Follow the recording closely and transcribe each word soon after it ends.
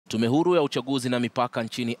Tume huru ya uchaguzi na mipaka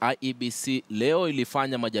nchini IEBC leo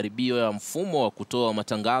ilifanya majaribio ya mfumo wa kutoa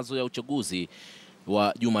matangazo ya uchaguzi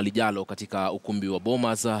wa juma lijalo katika ukumbi wa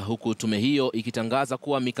Bomas, huku tume hiyo ikitangaza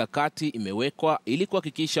kuwa mikakati imewekwa ili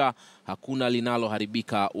kuhakikisha hakuna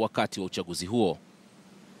linaloharibika wakati wa uchaguzi huo.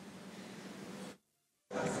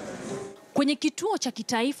 Kwenye kituo cha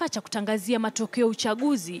kitaifa cha kutangazia matokeo ya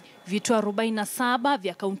uchaguzi, vituo 47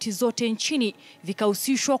 vya kaunti zote nchini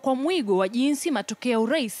vikahusishwa kwa mwigo wa jinsi matokeo ya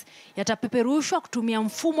urais yatapeperushwa kutumia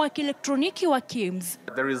mfumo wa kielektroniki wa KIEMS.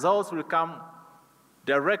 The results will come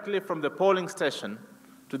directly from the polling station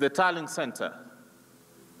to the tallying center.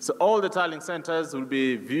 So all the tallying centers will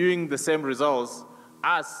be viewing the same results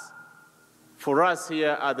as for us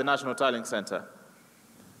here at the National Tallying Center.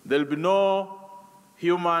 There will be no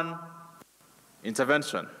human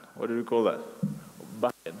intervention. What do we call that?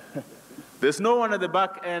 Back end. There's no one at the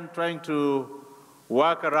back end trying to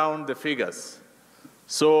work around the figures.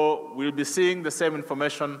 So we'll be seeing the same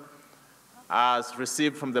information as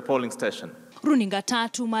received from the polling station. Runinga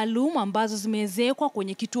tatu maalum ambazo zimeezekwa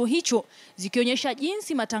kwenye kituo hicho zikionyesha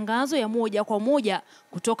jinsi matangazo ya moja kwa moja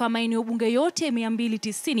kutoka maeneo bunge yote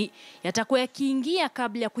 290 yatakuwa yakiingia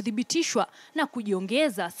kabla ya kuthibitishwa na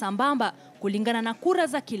kujiongeza sambamba kulingana na kura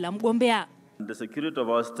za kila mgombea. The security of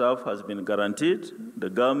our staff has been guaranteed. The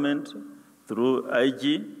government, through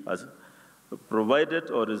IG, has provided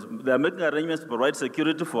they are making arrangements to provide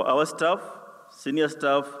security for our staff, senior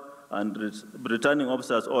staff, and returning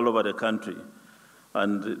officers all over the country.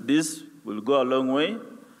 And this will go a long way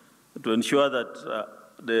to ensure that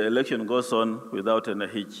the election goes on without any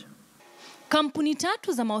hitch. Kampuni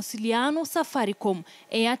tatu za mawasiliano, Safaricom,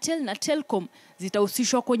 Airtel na Telcom,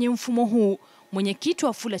 zitahusishwa kwenye mfumo huu. Mwenyekiti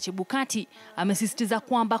wa Fula Chebukati amesisitiza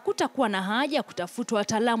kwamba kutakuwa na haja ya kutafuta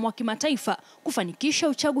wataalamu wa kimataifa kufanikisha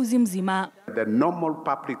uchaguzi mzima. The normal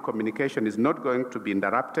public communication is not going to be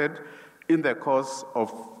interrupted in the course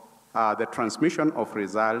of the transmission of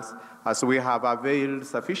results, as we have availed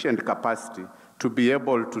sufficient capacity to be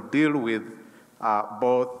able to deal with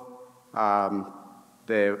both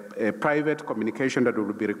the private communication that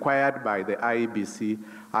will be required by the IEBC,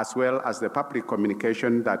 as well as the public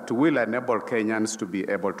communication that will enable Kenyans to be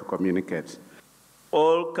able to communicate.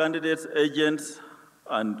 All candidates, agents,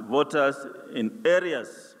 and voters in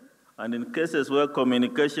areas and in cases where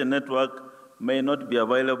communication network may not be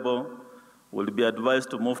available will be advised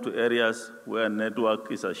to move to areas where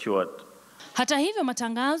network is assured. Hata hivyo,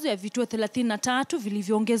 matangazo ya vituo 33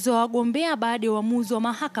 vilivyoongezewa wagombea baada ya uamuzi wa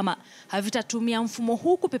mahakama havitatumia mfumo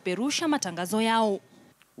huu kupeperusha matangazo yao.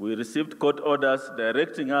 We received court orders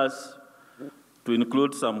directing us to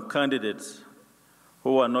include some candidates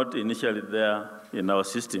who were not initially there in our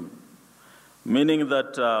system, meaning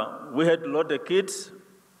that we had to load the kits.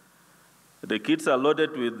 The kits are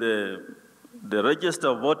loaded with the register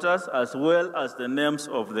of voters as well as the names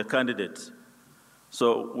of the candidates.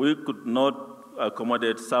 So we could not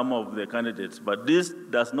accommodate some of the candidates, but this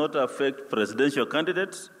does not affect presidential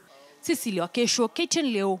candidates. Cecilia Kesho,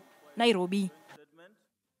 KTN Leo, Nairobi.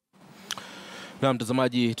 Na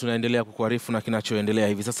mtazamaji, tunaendelea kukuarifu na kinachoendelea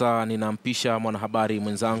hivi sasa. Ninampisha mwanahabari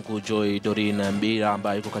mwenzangu Joy Dorin Mbira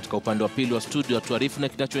ambaye yuko katika upande wa pili wa studio atuarifu na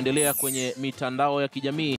kinachoendelea kwenye mitandao ya kijamii.